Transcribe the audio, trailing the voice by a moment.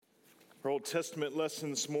Our Old Testament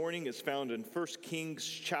lesson this morning is found in 1 Kings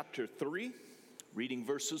chapter 3, reading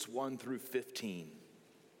verses 1 through 15.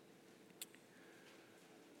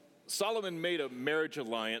 Solomon made a marriage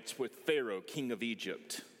alliance with Pharaoh, king of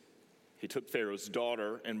Egypt. He took Pharaoh's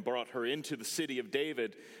daughter and brought her into the city of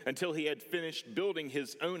David until he had finished building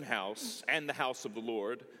his own house and the house of the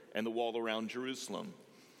Lord and the wall around Jerusalem.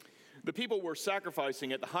 The people were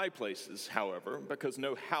sacrificing at the high places, however, because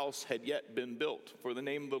no house had yet been built for the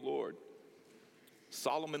name of the Lord.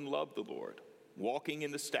 Solomon loved the Lord, walking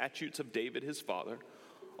in the statutes of David his father.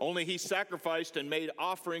 Only he sacrificed and made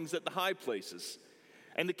offerings at the high places.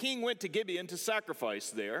 And the king went to Gibeon to sacrifice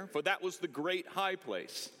there, for that was the great high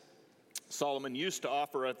place. Solomon used to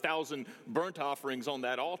offer 1,000 burnt offerings on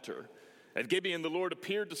that altar. At Gibeon, the Lord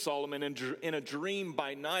appeared to Solomon in a dream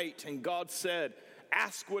by night, and God said,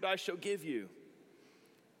 "Ask what I shall give you."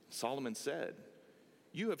 Solomon said,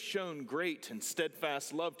 "You have shown great and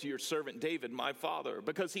steadfast love to your servant David, my father,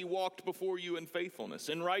 because he walked before you in faithfulness,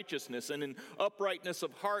 in righteousness, and in uprightness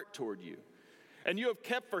of heart toward you. And you have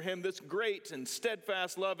kept for him this great and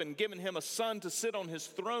steadfast love and given him a son to sit on his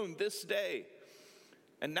throne this day.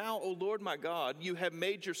 And now, O Lord my God, you have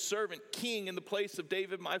made your servant king in the place of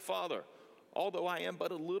David my father, although I am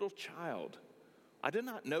but a little child. I do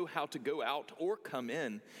not know how to go out or come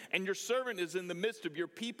in, and your servant is in the midst of your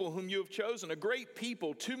people whom you have chosen, a great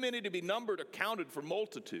people, too many to be numbered or counted for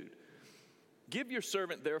multitude. Give your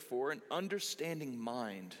servant, therefore, an understanding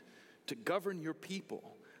mind to govern your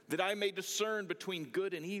people, that I may discern between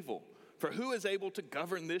good and evil. For who is able to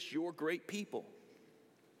govern this your great people?"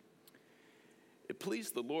 It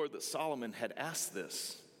pleased the Lord that Solomon had asked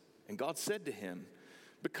this, and God said to him,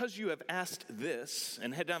 "Because you have asked this,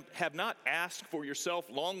 and have not asked for yourself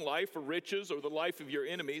long life or riches or the life of your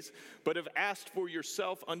enemies, but have asked for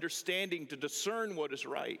yourself understanding to discern what is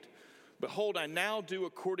right, behold, I now do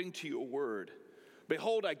according to your word.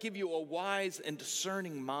 Behold, I give you a wise and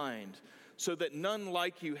discerning mind, so that none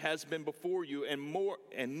like you has been before you,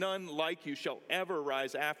 and none like you shall ever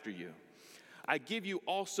rise after you. I give you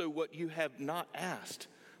also what you have not asked,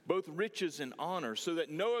 both riches and honor, so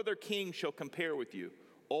that no other king shall compare with you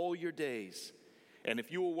all your days. And if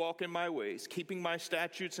you will walk in my ways, keeping my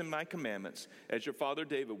statutes and my commandments, as your father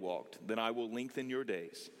David walked, then I will lengthen your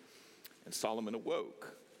days." And Solomon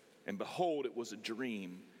awoke, and behold, it was a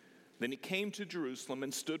dream. Then he came to Jerusalem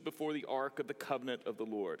and stood before the ark of the covenant of the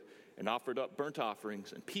Lord, and offered up burnt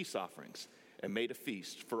offerings and peace offerings, and made a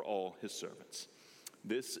feast for all his servants.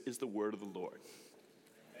 This is the word of the Lord.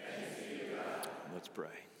 Thanks be to God. Let's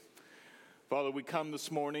pray. Father, we come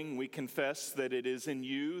this morning, we confess that it is in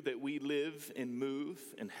you that we live and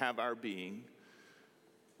move and have our being.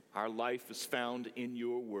 Our life is found in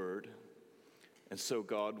your word. And so,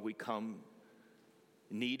 God, we come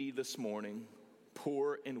needy this morning,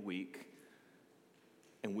 poor and weak,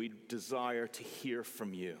 and we desire to hear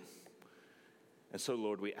from you. And so,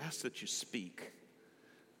 Lord, we ask that you speak,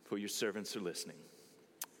 for your servants are listening.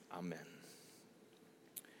 Amen.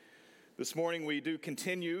 This morning we do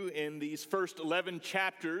continue in these first 11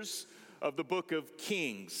 chapters of the book of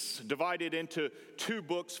Kings, divided into two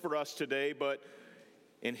books for us today, but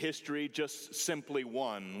in history just simply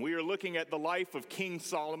one. We are looking at the life of King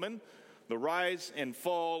Solomon, the rise and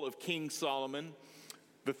fall of King Solomon,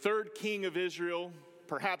 the third king of Israel,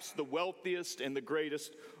 perhaps the wealthiest and the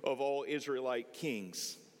greatest of all Israelite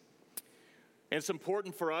kings. And it's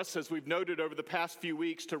important for us, as we've noted over the past few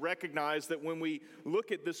weeks, to recognize that when we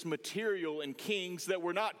look at this material in Kings, that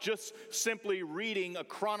we're not just simply reading a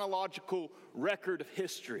chronological record of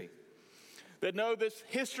history. That no, this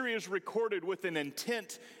history is recorded with an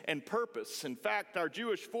intent and purpose. In fact, our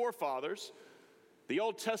Jewish forefathers, the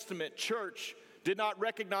Old Testament church, did not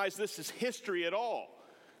recognize this as history at all.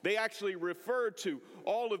 They actually referred to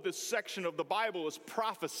all of this section of the Bible as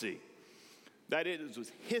prophecy. That it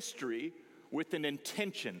was history with an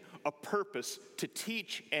intention, a purpose to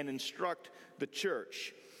teach and instruct the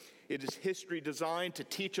church. It is history designed to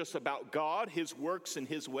teach us about God, his works and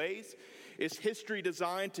his ways. It's history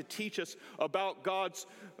designed to teach us about God's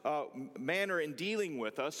manner in dealing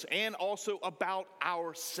with us, and also about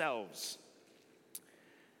ourselves.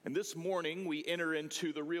 And this morning we enter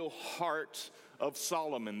into the real heart of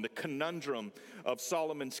Solomon, the conundrum of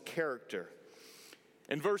Solomon's character.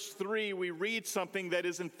 In verse 3, we read something that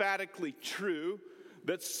is emphatically true,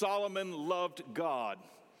 that Solomon loved God,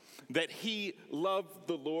 that he loved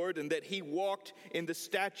the Lord, and that he walked in the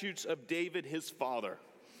statutes of David his father.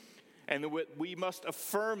 And we must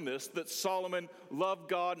affirm this, that Solomon loved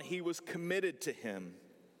God and he was committed to him.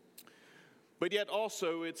 But yet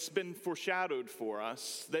also it's been foreshadowed for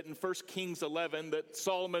us that in 1 Kings 11 that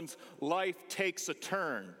Solomon's life takes a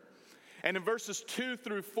turn. And in verses 2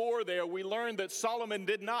 through 4 there, we learn that Solomon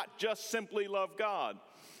did not just simply love God.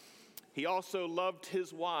 He also loved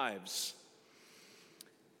his wives.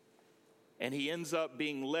 And he ends up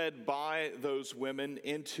being led by those women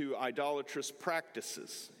into idolatrous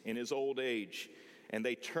practices in his old age. And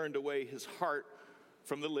they turned away his heart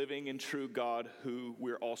from the living and true God, who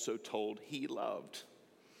we're also told he loved.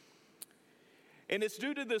 And it's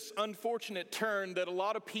due to this unfortunate turn that a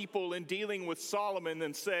lot of people in dealing with Solomon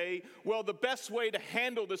then say, well, the best way to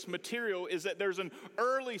handle this material is that there's an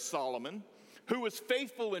early Solomon who was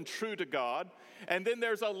faithful and true to God, and then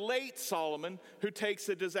there's a late Solomon who takes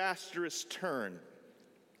a disastrous turn.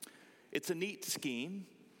 It's a neat scheme.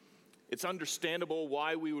 It's understandable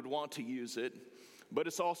why we would want to use it, but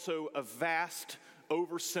it's also a vast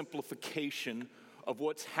oversimplification of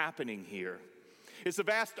what's happening here. It's a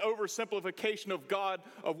vast oversimplification of God,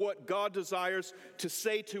 of what God desires to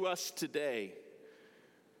say to us today.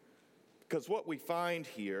 Because what we find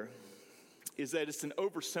here is that it's an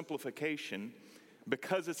oversimplification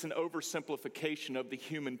because it's an oversimplification of the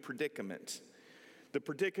human predicament. The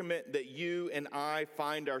predicament that you and I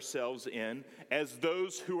find ourselves in as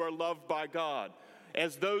those who are loved by God,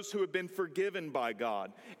 as those who have been forgiven by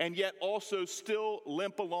God, and yet also still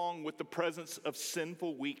limp along with the presence of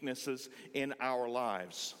sinful weaknesses in our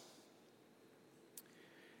lives.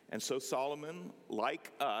 And so Solomon,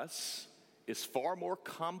 like us, is far more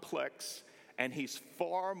complex and he's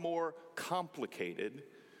far more complicated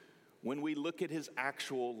when we look at his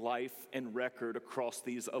actual life and record across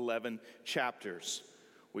these 11 chapters.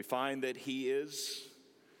 We find that he is,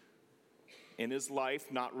 in his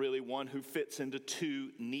life, not really one who fits into two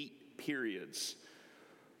neat periods,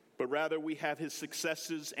 but rather we have his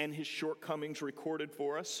successes and his shortcomings recorded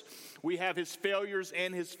for us. We have his failures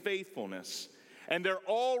and his faithfulness, and they're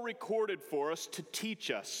all recorded for us to teach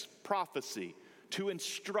us prophecy, to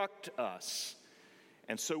instruct us.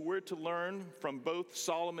 And so we're to learn from both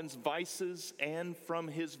Solomon's vices and from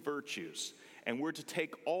his virtues. And we're to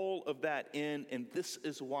take all of that in, and this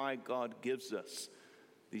is why God gives us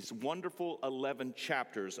these wonderful 11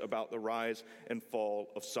 chapters about the rise and fall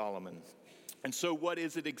of Solomon. And so what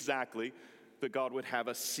is it exactly that God would have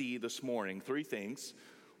us see this morning? Three things.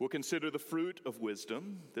 We'll consider the fruit of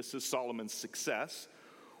wisdom. This is Solomon's success.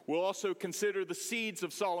 We'll also consider the seeds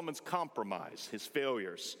of Solomon's compromise, his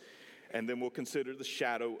failures. And then we'll consider the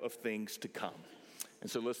shadow of things to come.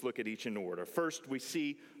 And so let's look at each in order. First, we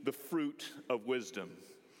see the fruit of wisdom.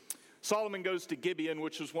 Solomon goes to Gibeon,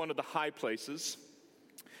 which was one of the high places,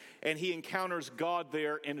 and he encounters God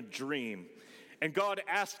there in a dream. And God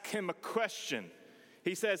asks him a question.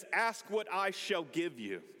 He says, "Ask what I shall give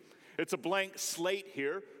you." It's a blank slate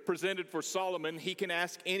here presented for Solomon. He can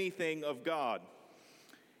ask anything of God.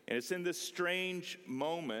 And it's in this strange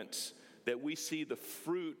moment that we see the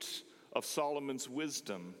fruit of Solomon's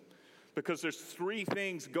wisdom, because there's three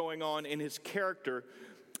things going on in his character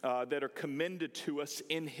that are commended to us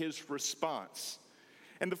in his response.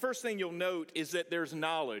 And the first thing you'll note is that there's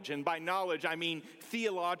knowledge, and by knowledge I mean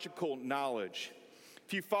theological knowledge.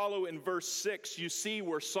 If you follow in verse 6, you see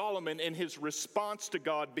where Solomon in his response to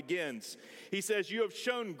God begins. He says, "You have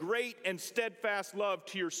shown great and steadfast love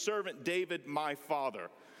to your servant David, my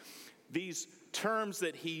father." These terms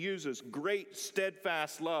that he uses, great,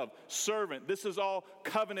 steadfast love, servant, this is all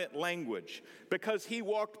covenant language, because he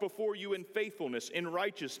walked before you in faithfulness, in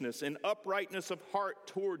righteousness, in uprightness of heart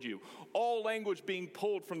toward you. All language being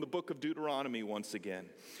pulled from the book of Deuteronomy once again.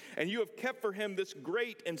 And you have kept for him this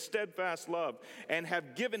great and steadfast love, and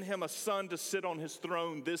have given him a son to sit on his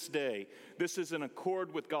throne this day. This is in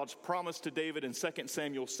accord with God's promise to David in 2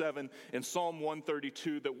 Samuel 7 and Psalm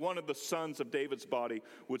 132, that one of the sons of David's body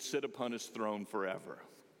would sit upon his throne forever.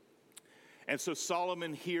 And so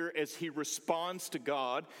Solomon here, as he responds to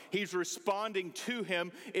God, he's responding to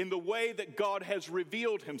him in the way that God has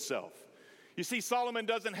revealed himself. You see, Solomon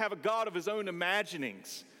doesn't have a God of his own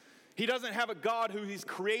imaginings. He doesn't have a God who he's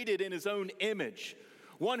created in his own image,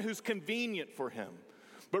 one who's convenient for him.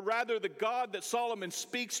 But rather, the God that Solomon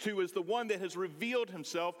speaks to is the one that has revealed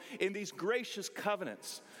himself in these gracious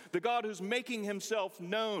covenants. The God who's making himself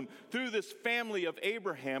known through this family of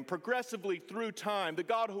Abraham, progressively through time. The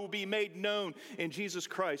God who will be made known in Jesus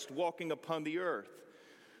Christ walking upon the earth.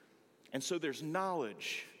 And so there's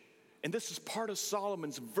knowledge. And this is part of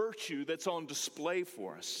Solomon's virtue that's on display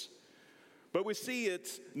for us. But we see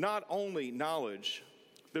it's not only knowledge,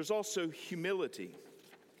 there's also humility.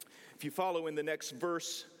 If you follow in the next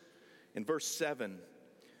verse, in verse 7,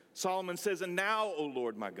 Solomon says, "And now, O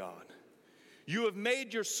Lord my God, you have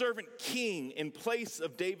made your servant king in place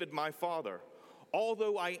of David my father.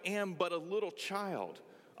 Although I am but a little child,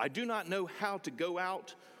 I do not know how to go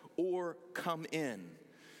out or come in.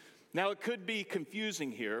 Now, it could be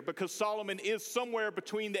confusing here because Solomon is somewhere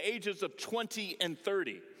between the ages of 20 and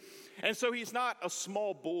 30. And so he's not a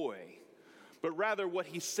small boy, but rather what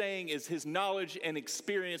he's saying is his knowledge and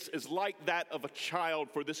experience is like that of a child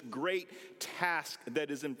for this great task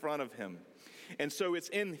that is in front of him. And so it's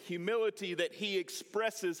in humility that he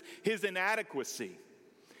expresses his inadequacy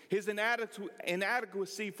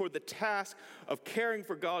for the task of caring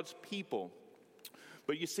for God's people.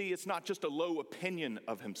 But you see, it's not just a low opinion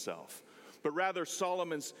of himself, but rather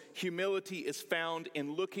Solomon's humility is found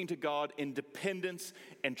in looking to God in dependence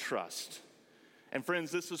and trust. And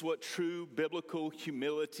friends, this is what true biblical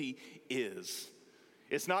humility is.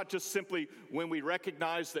 It's not just simply when we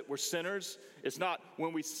recognize that we're sinners. It's not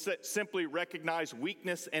when we simply recognize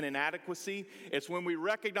weakness and inadequacy. It's when we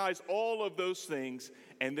recognize all of those things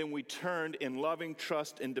and then we turn in loving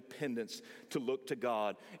trust and dependence to look to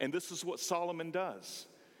God. And this is what Solomon does.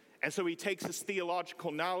 And so he takes his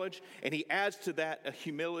theological knowledge and he adds to that a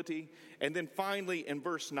humility. And then finally in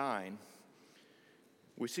verse 9,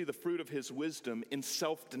 we see the fruit of his wisdom in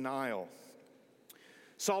self-denial.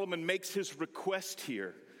 Solomon makes his request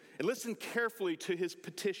here. And listen carefully to his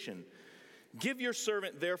petition. Give your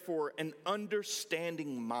servant, therefore, an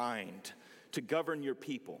understanding mind to govern your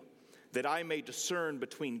people, that I may discern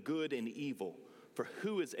between good and evil. For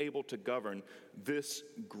who is able to govern this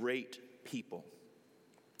great people?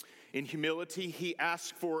 In humility, he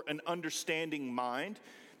asks for an understanding mind.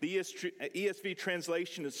 The ESV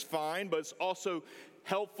translation is fine, but it's also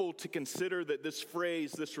helpful to consider that this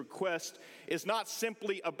phrase, this request, is not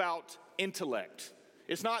simply about intellect.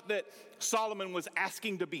 It's not that Solomon was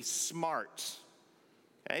asking to be smart.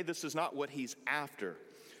 Okay? This is not what he's after.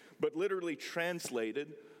 But literally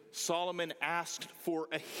translated, Solomon asked for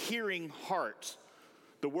a hearing heart.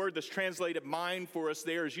 The word that's translated mind for us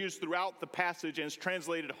there is used throughout the passage and is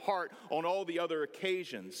translated heart on all the other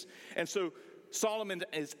occasions. And so Solomon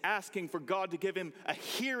is asking for God to give him a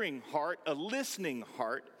hearing heart, a listening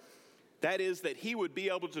heart. That is, that he would be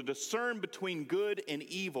able to discern between good and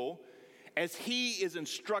evil as he is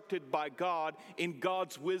instructed by God in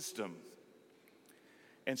God's wisdom.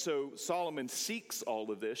 And so Solomon seeks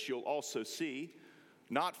all of this, you'll also see,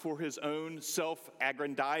 not for his own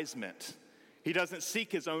self-aggrandizement. He doesn't seek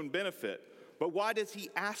his own benefit. But why does he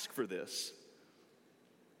ask for this?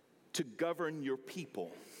 To govern your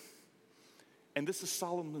people. And this is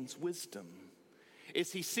Solomon's wisdom.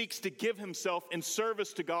 Is he seeks to give himself in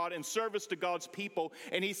service to God, in service to God's people.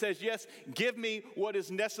 And he says, yes, give me what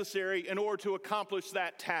is necessary in order to accomplish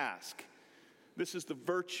that task. This is the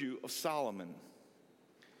virtue of Solomon.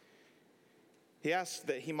 He asks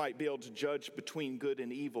that he might be able to judge between good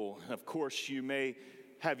and evil. Of course, you may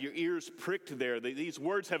have your ears pricked there. These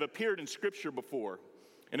words have appeared in Scripture before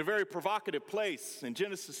in a very provocative place in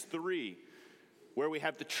Genesis 3, where we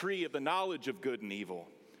have the tree of the knowledge of good and evil,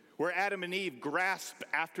 where Adam and Eve grasp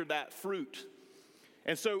after that fruit.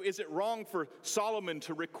 And so is it wrong for Solomon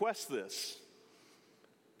to request this?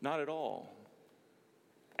 Not at all.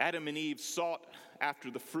 Adam and Eve sought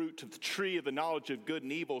after the fruit of the tree of the knowledge of good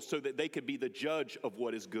and evil so that they could be the judge of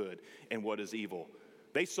what is good and what is evil.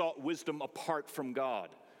 They sought wisdom apart from God.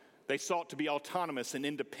 They sought to be autonomous and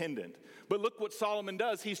independent. But look what Solomon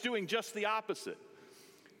does. He's doing just the opposite.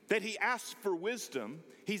 That he asks for wisdom,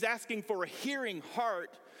 he's asking for a hearing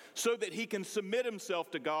heart so that he can submit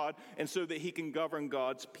himself to God and so that he can govern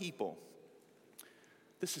God's people.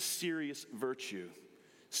 This is serious virtue,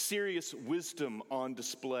 serious wisdom on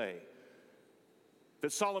display.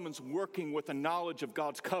 That Solomon's working with a knowledge of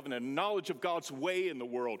God's covenant, a knowledge of God's way in the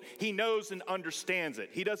world. He knows and understands it.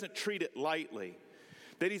 He doesn't treat it lightly.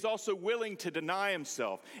 That he's also willing to deny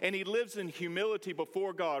himself. And he lives in humility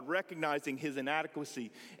before God, recognizing his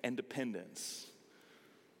inadequacy and dependence.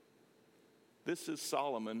 This is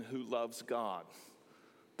Solomon who loves God.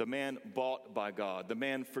 The man bought by God. The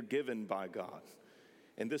man forgiven by God.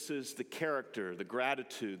 And this is the character, the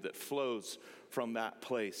gratitude that flows from that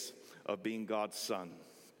place of being God's son.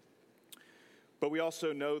 But we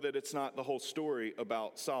also know that it's not the whole story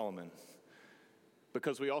about Solomon,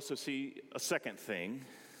 because we also see a second thing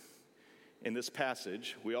in this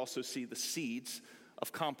passage. We also see the seeds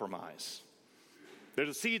of compromise. There's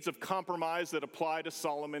the seeds of compromise that apply to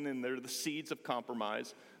Solomon, and there are the seeds of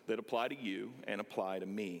compromise that apply to you and apply to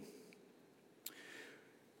me.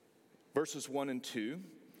 Verses 1 and 2,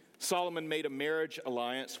 Solomon made a marriage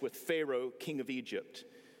alliance with Pharaoh, king of Egypt.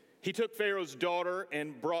 He took Pharaoh's daughter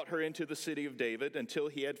and brought her into the city of David until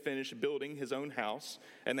he had finished building his own house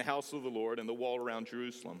and the house of the Lord and the wall around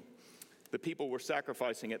Jerusalem. The people were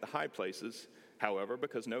sacrificing at the high places, however,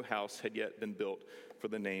 because no house had yet been built for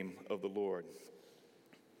the name of the Lord.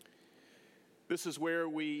 This is where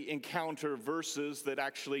we encounter verses that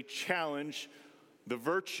actually challenge the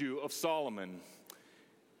virtue of Solomon.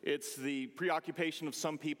 It's the preoccupation of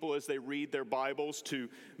some people as they read their Bibles to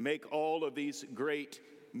make all of these great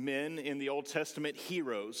men in the Old Testament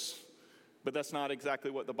heroes, but that's not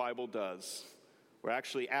exactly what the Bible does. We're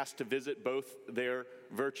actually asked to visit both their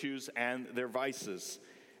virtues and their vices.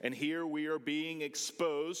 And here we are being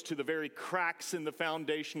exposed to the very cracks in the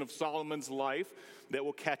foundation of Solomon's life that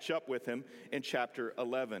will catch up with him in chapter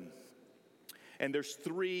 11. And there's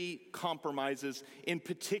three compromises in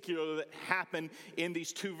particular that happen in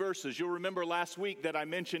these two verses. You'll remember last week that I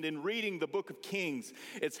mentioned in reading the book of Kings,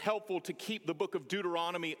 it's helpful to keep the book of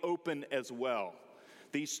Deuteronomy open as well.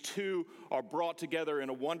 These two are brought together in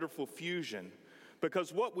a wonderful fusion.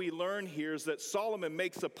 Because what we learn here is that Solomon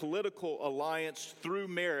makes a political alliance through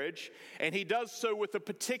marriage, and he does so with a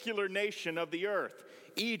particular nation of the earth,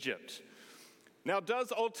 Egypt. Now,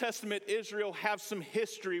 does Old Testament Israel have some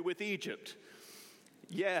history with Egypt?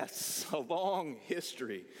 Yes, a long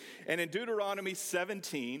history. And in Deuteronomy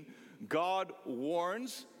 17, God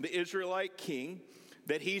warns the Israelite king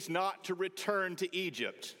that he's not to return to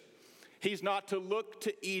Egypt. He's not to look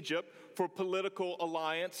to Egypt for political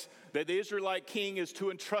alliance, that the Israelite king is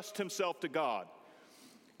to entrust himself to God.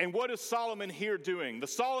 And what is Solomon here doing? The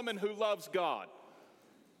Solomon who loves God.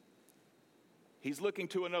 He's looking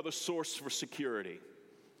to another source for security.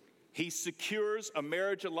 He secures a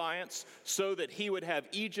marriage alliance so that he would have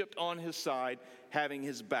Egypt on his side, having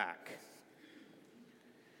his back.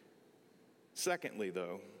 Secondly,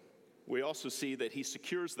 though, we also see that he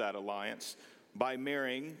secures that alliance by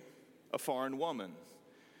marrying a foreign woman.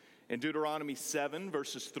 In Deuteronomy 7,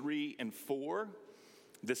 verses 3 and 4,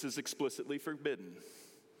 this is explicitly forbidden.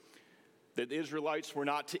 That the Israelites were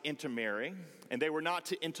not to intermarry, and they were not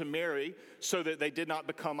to intermarry so that they did not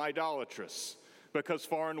become idolatrous, because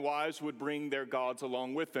foreign wives would bring their gods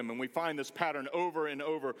along with them. And we find this pattern over and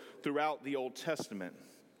over throughout the Old Testament,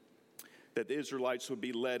 that the Israelites would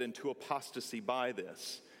be led into apostasy by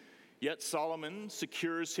this. Yet Solomon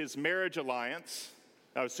secures his marriage alliance,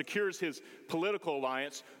 secures his political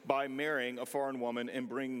alliance by marrying a foreign woman and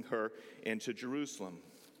bringing her into Jerusalem.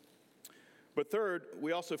 But third,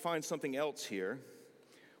 we also find something else here.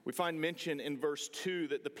 We find mention in verse 2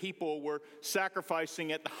 that the people were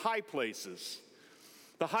sacrificing at the high places.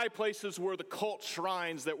 The high places were the cult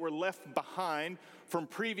shrines that were left behind from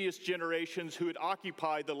previous generations who had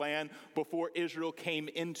occupied the land before Israel came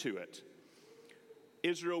into it.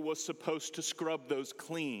 Israel was supposed to scrub those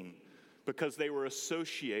clean because they were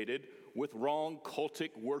associated with wrong cultic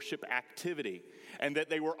worship activity, and that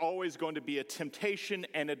they were always going to be a temptation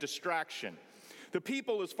and a distraction. The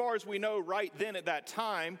people, as far as we know right then at that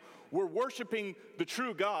time, were worshiping the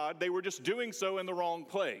true God. They were just doing so in the wrong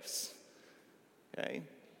place. Okay?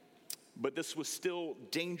 But this was still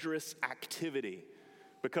dangerous activity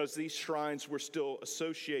because these shrines were still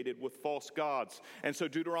associated with false gods. And so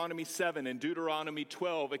Deuteronomy 7 and Deuteronomy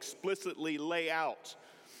 12 explicitly lay out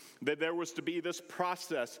that there was to be this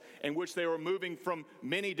process in which they were moving from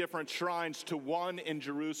many different shrines to one in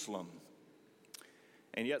Jerusalem.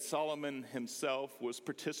 And yet Solomon himself was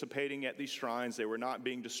participating at these shrines. They were not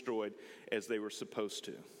being destroyed as they were supposed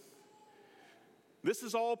to. This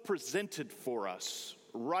is all presented for us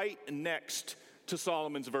right next to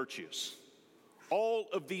Solomon's virtues. All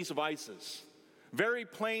of these vices, very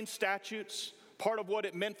plain statutes, part of what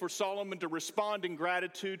it meant for Solomon to respond in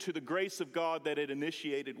gratitude to the grace of God that it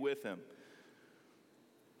initiated with him.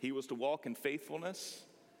 He was to walk in faithfulness,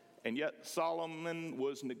 and yet Solomon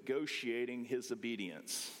was negotiating his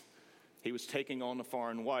obedience. He was taking on a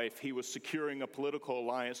foreign wife. He was securing a political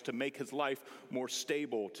alliance to make his life more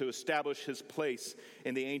stable, to establish his place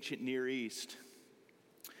in the ancient Near East.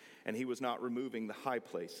 And he was not removing the high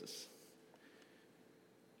places.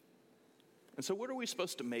 And so what are we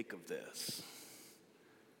supposed to make of this?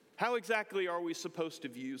 How exactly are we supposed to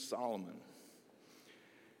view Solomon?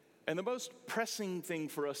 And the most pressing thing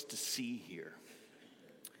for us to see here,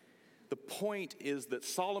 the point is that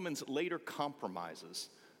Solomon's later compromises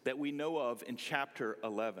that we know of in chapter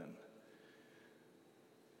 11,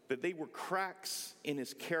 that they were cracks in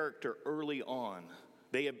his character early on.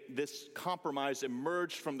 This compromise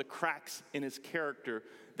emerged from the cracks in his character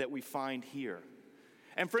that we find here.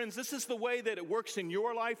 And friends, this is the way that it works in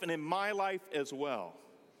your life and in my life as well.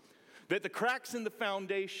 That the cracks in the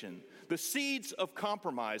foundation, the seeds of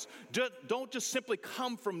compromise, don't just simply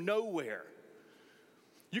come from nowhere.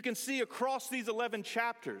 You can see across these 11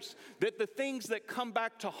 chapters that the things that come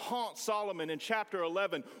back to haunt Solomon in chapter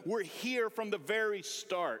 11 were here from the very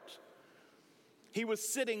start. He was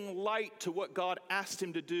sitting light to what God asked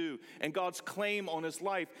him to do and God's claim on his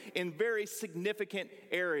life in very significant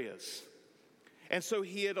areas. And so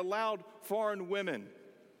he had allowed foreign women.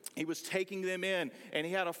 He was taking them in, and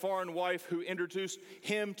he had a foreign wife who introduced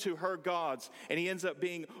him to her gods, and he ends up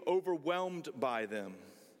being overwhelmed by them.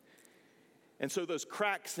 And so those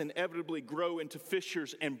cracks inevitably grow into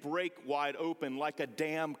fissures and break wide open like a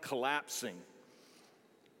dam collapsing.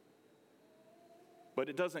 But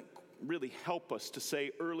it doesn't really help us to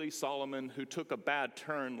say early Solomon who took a bad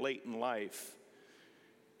turn late in life.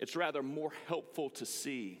 It's rather more helpful to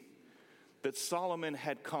see that Solomon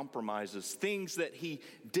had compromises, things that he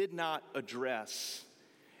did not address.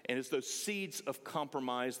 And it's those seeds of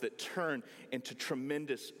compromise that turn into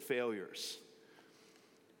tremendous failures.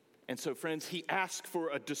 And so, friends, he asked for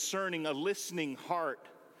a discerning, a listening heart.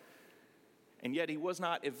 And yet he was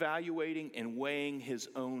not evaluating and weighing his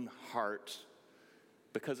own heart,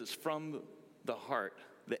 because it's from the heart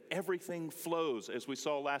that everything flows, as we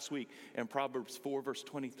saw last week in Proverbs 4, verse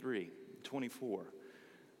 24.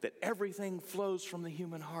 That everything flows from the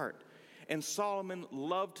human heart. And Solomon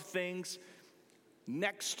loved things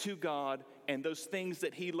next to God, and those things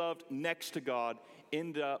that he loved next to God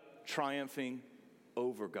ended up triumphing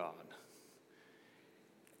over God.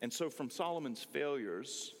 And so from Solomon's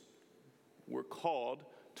failures, we're called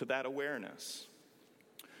to that awareness,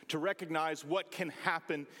 to recognize what can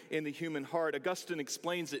happen in the human heart. Augustine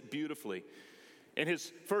explains it beautifully. In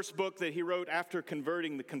his first book that he wrote after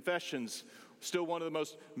converting, the Confessions, still one of the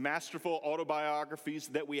most masterful autobiographies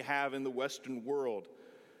that we have in the Western world.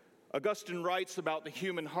 Augustine writes about the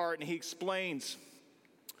human heart, and he explains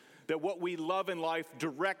that what we love in life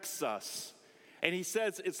directs us. And he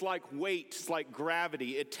says it's like weight, it's like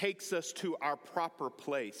gravity. It takes us to our proper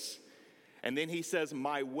place. And then he says,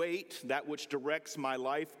 my weight, that which directs my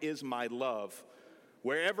life, is my love.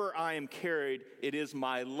 Wherever I am carried, it is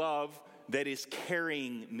my love that is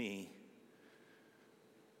carrying me.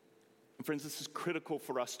 And friends, this is critical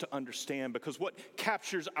for us to understand, because what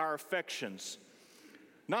captures our affections,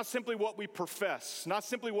 not simply what we profess, not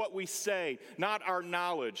simply what we say, not our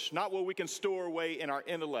knowledge, not what we can store away in our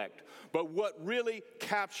intellect, but what really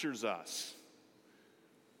captures us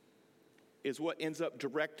is what ends up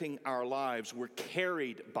directing our lives. We're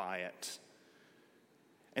carried by it.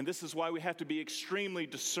 And this is why we have to be extremely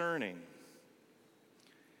discerning.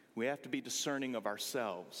 We have to be discerning of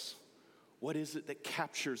ourselves. What is it that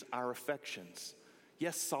captures our affections?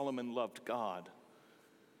 Yes, Solomon loved God.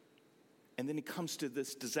 And then he comes to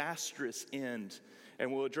this disastrous end.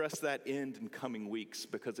 And we'll address that end in coming weeks,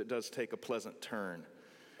 because it does take a pleasant turn.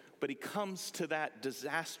 But he comes to that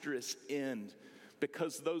disastrous end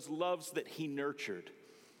because those loves that he nurtured,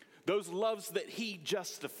 those loves that he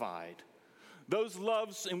justified, those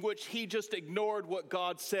loves in which he just ignored what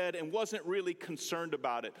God said and wasn't really concerned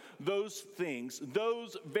about it, those things,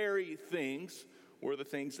 those very things, were the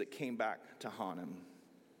things that came back to haunt him.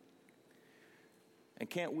 And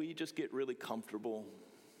can't we just get really comfortable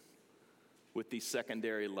with these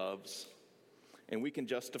secondary loves? And we can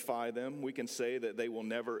justify them. We can say that they will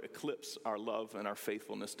never eclipse our love and our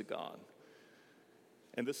faithfulness to God.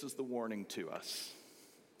 And this is the warning to us.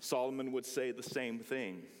 Solomon would say the same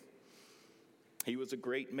thing. He was a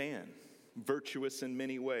great man, virtuous in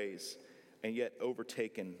many ways, and yet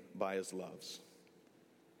overtaken by his loves.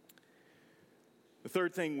 The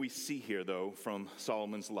third thing we see here, though, from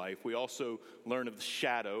Solomon's life, we also learn of the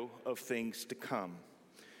shadow of things to come.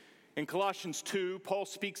 In Colossians 2, Paul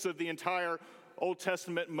speaks of the entire Old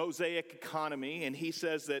Testament Mosaic economy, and he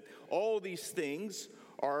says that all these things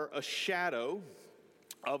are a shadow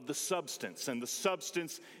of the substance, and the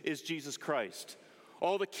substance is Jesus Christ.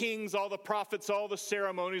 All the kings, all the prophets, all the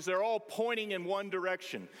ceremonies, they're all pointing in one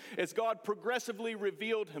direction. As God progressively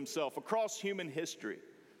revealed himself across human history,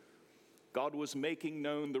 God was making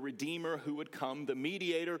known the Redeemer who would come, the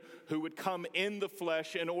mediator who would come in the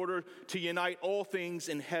flesh in order to unite all things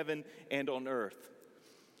in heaven and on earth.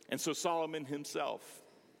 And so Solomon himself,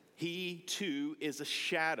 he too is a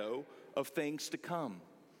shadow of things to come.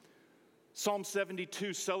 Psalm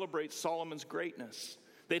 72 celebrates Solomon's greatness,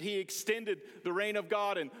 that he extended the reign of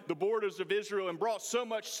God and the borders of Israel and brought so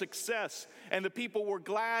much success, and the people were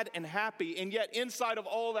glad and happy. And yet inside of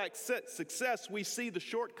all that success, we see the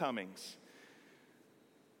shortcomings.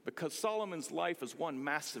 Because Solomon's life is one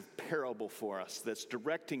massive parable for us that's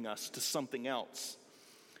directing us to something else.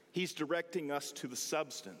 He's directing us to the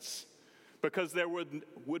substance. Because there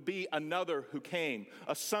would be another who came,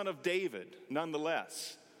 a son of David,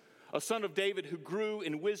 nonetheless. A son of David who grew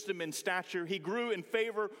in wisdom and stature. He grew in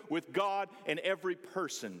favor with God and every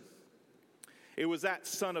person. It was that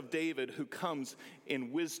Son of David who comes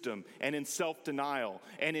in wisdom and in self-denial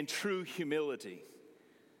and in true humility.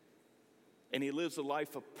 And he lives a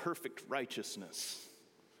life of perfect righteousness.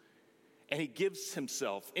 And he gives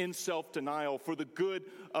himself in self-denial for the good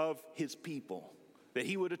of his people, that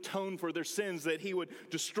he would atone for their sins, that he would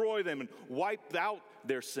destroy them and wipe out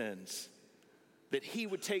their sins, that he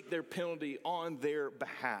would take their penalty on their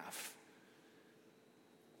behalf.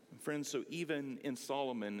 And friends, so even in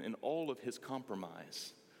Solomon, in all of his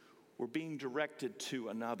compromise, we're being directed to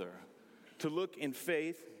another, to look in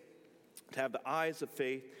faith, to have the eyes of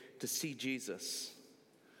faith, to see Jesus.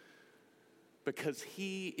 Because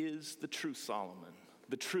he is the true Solomon,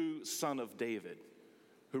 the true Son of David,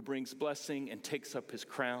 who brings blessing and takes up his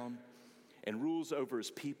crown and rules over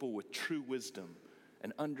his people with true wisdom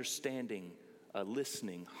and understanding, a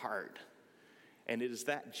listening heart. And it is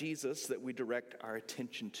that Jesus that we direct our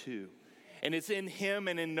attention to. And it's in him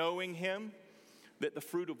and in knowing him that the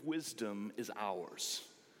fruit of wisdom is ours,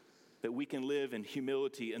 that we can live in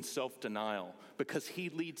humility and self-denial because he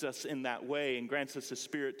leads us in that way and grants us his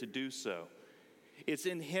Spirit to do so. It's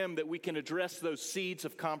in him that we can address those seeds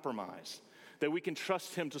of compromise, that we can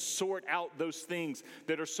trust him to sort out those things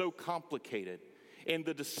that are so complicated, and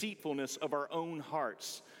the deceitfulness of our own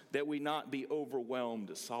hearts, that we not be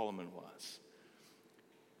overwhelmed as Solomon was.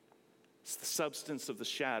 It's the substance of the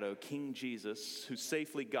shadow, King Jesus, who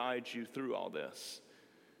safely guides you through all this.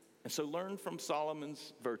 And so learn from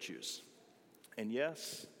Solomon's virtues. And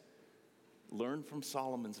yes, learn from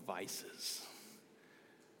Solomon's vices.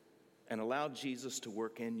 And allow Jesus to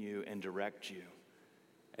work in you and direct you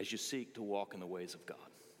as you seek to walk in the ways of God.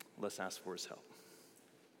 Let's ask for his help.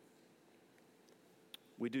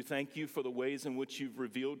 We do thank you for the ways in which you've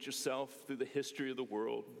revealed yourself through the history of the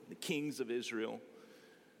world, the kings of Israel,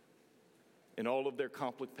 in all of their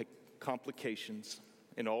complications,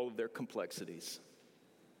 in all of their complexities,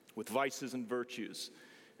 with vices and virtues.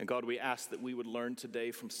 And God, we ask that we would learn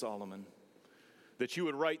today from Solomon, that you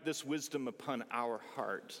would write this wisdom upon our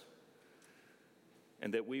heart,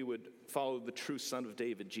 and that we would follow the true Son of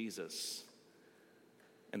David, Jesus,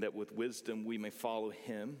 and that with wisdom we may follow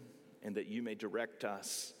him, and that you may direct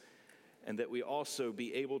us, and that we also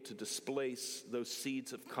be able to displace those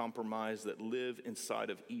seeds of compromise that live inside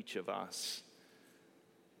of each of us.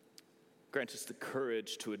 Grant us the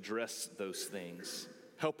courage to address those things.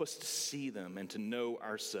 Help us to see them and to know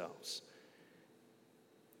ourselves.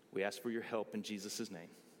 We ask for your help in Jesus' name.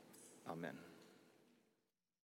 Amen.